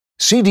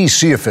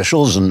CDC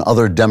officials and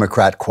other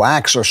Democrat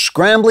quacks are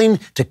scrambling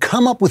to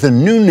come up with a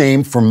new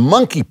name for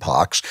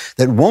monkeypox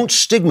that won't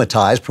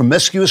stigmatize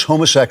promiscuous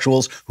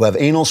homosexuals who have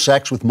anal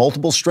sex with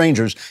multiple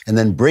strangers and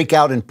then break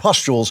out in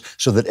pustules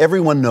so that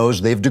everyone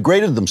knows they've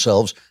degraded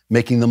themselves,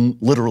 making them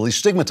literally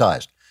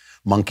stigmatized.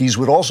 Monkeys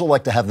would also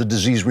like to have the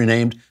disease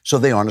renamed so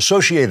they aren't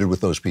associated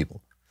with those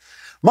people.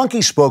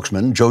 Monkey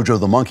spokesman Jojo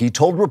the monkey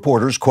told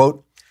reporters,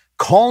 quote,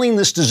 "Calling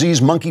this disease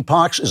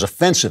monkeypox is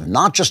offensive,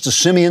 not just to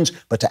simians,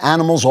 but to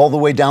animals all the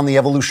way down the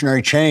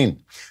evolutionary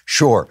chain.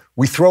 Sure,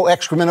 we throw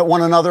excrement at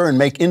one another and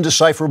make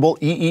indecipherable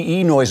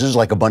ee noises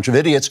like a bunch of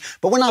idiots,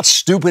 but we're not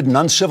stupid and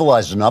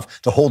uncivilized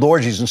enough to hold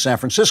orgies in San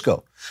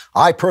Francisco.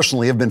 I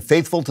personally have been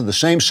faithful to the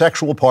same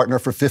sexual partner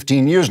for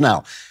 15 years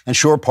now. And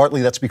sure,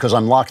 partly that's because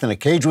I'm locked in a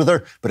cage with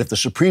her, but if the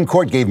Supreme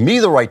Court gave me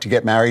the right to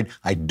get married,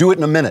 I'd do it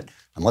in a minute.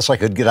 Unless I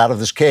could get out of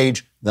this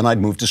cage, then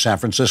I'd move to San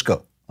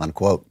Francisco,"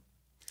 unquote.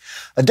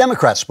 A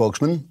Democrat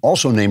spokesman,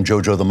 also named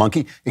Jojo the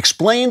monkey,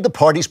 explained the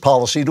party's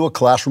policy to a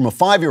classroom of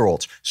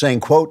 5-year-olds,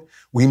 saying, quote,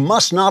 "We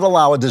must not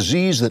allow a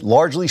disease that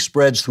largely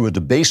spreads through a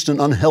debased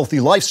and unhealthy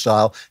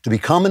lifestyle to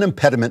become an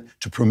impediment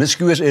to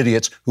promiscuous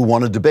idiots who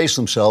want to debase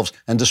themselves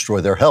and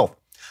destroy their health.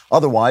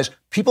 Otherwise,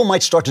 people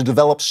might start to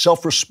develop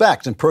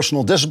self-respect and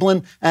personal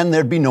discipline, and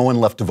there'd be no one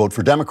left to vote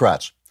for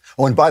Democrats.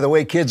 Oh, and by the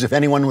way, kids, if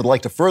anyone would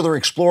like to further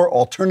explore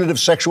alternative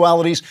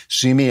sexualities,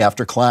 see me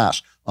after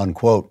class,"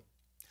 unquote.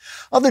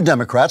 Other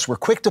Democrats were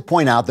quick to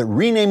point out that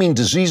renaming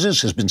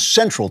diseases has been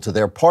central to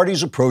their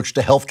party's approach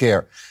to health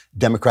care.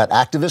 Democrat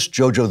activist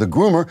Jojo the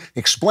groomer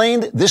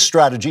explained this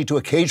strategy to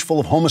a cage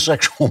full of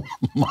homosexual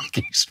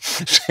monkeys,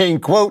 saying,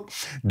 quote,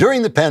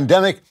 "During the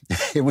pandemic,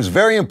 it was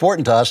very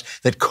important to us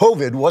that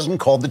COVID wasn't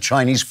called the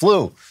Chinese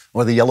flu,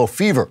 or the yellow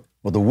fever,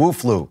 or the Wu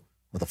flu,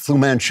 or the Flu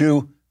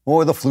Manchu,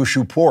 or the Flu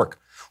Shoe Pork,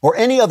 or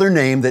any other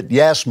name that,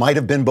 yes, might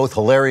have been both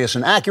hilarious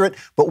and accurate,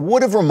 but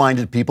would have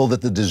reminded people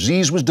that the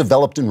disease was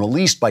developed and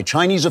released by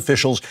Chinese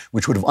officials,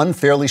 which would have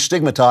unfairly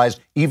stigmatized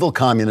evil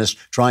communists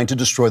trying to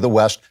destroy the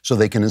West so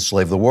they can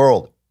enslave the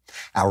world.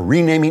 Our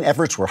renaming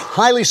efforts were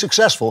highly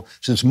successful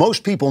since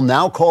most people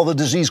now call the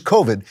disease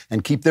COVID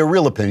and keep their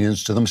real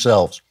opinions to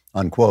themselves,"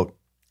 unquote.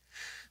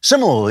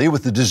 Similarly,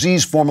 with the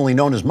disease formerly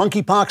known as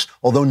monkeypox,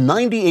 although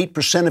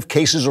 98% of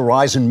cases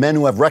arise in men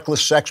who have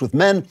reckless sex with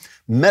men,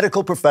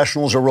 medical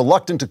professionals are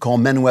reluctant to call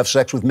men who have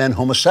sex with men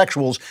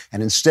homosexuals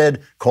and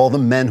instead call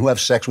them men who have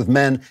sex with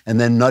men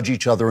and then nudge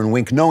each other and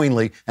wink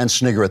knowingly and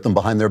snigger at them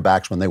behind their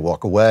backs when they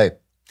walk away.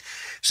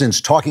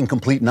 Since talking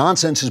complete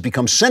nonsense has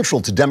become central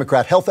to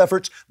Democrat health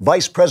efforts,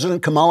 Vice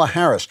President Kamala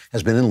Harris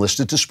has been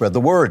enlisted to spread the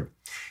word.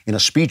 In a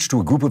speech to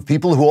a group of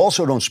people who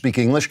also don't speak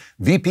English,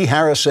 VP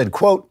Harris said,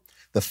 quote,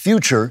 "The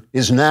future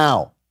is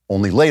now,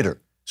 only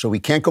later. So we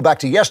can't go back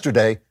to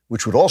yesterday,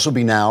 which would also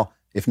be now,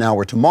 if now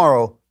were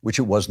tomorrow, which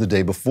it was the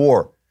day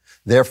before.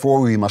 Therefore,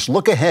 we must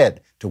look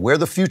ahead to where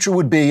the future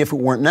would be if it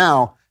weren't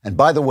now. And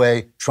by the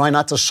way, try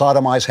not to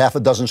sodomize half a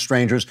dozen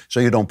strangers so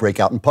you don't break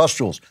out in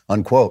pustules,"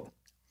 unquote.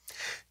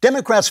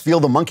 Democrats feel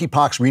the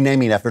monkeypox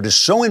renaming effort is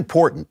so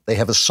important, they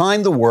have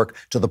assigned the work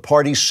to the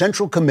party's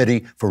Central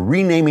Committee for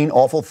Renaming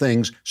Awful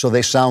Things so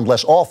they sound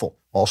less awful,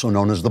 also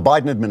known as the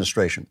Biden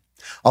administration.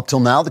 Up till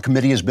now, the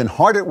committee has been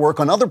hard at work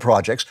on other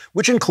projects,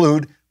 which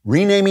include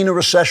renaming a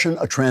recession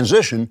a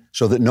transition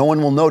so that no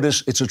one will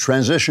notice it's a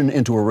transition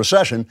into a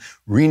recession,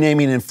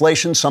 renaming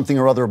inflation something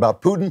or other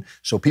about Putin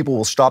so people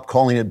will stop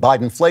calling it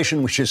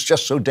Bidenflation, which is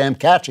just so damn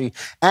catchy,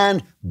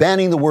 and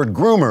banning the word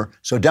groomer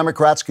so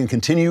Democrats can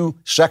continue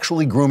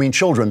sexually grooming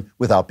children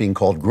without being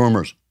called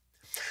groomers.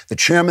 The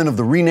chairman of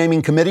the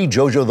renaming committee,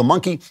 Jojo the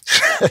monkey,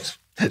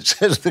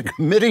 says the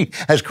committee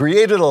has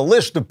created a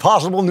list of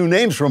possible new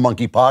names for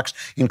monkeypox,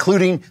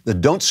 including the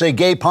Don't Say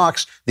Gay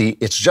pox, the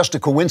It's Just a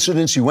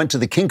Coincidence You Went to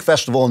the Kink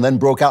Festival and then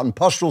broke out in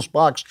pustules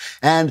pox,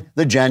 and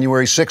the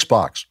January 6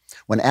 pox.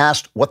 When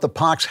asked what the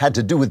pox had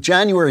to do with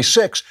January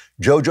 6,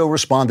 Jojo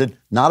responded,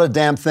 "Not a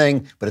damn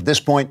thing, but at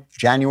this point,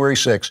 January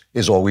 6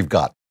 is all we've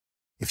got."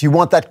 If you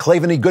want that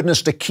Klavan-y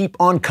goodness to keep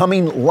on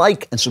coming,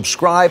 like and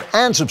subscribe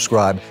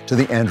to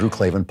the Andrew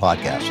Klavan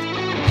Podcast.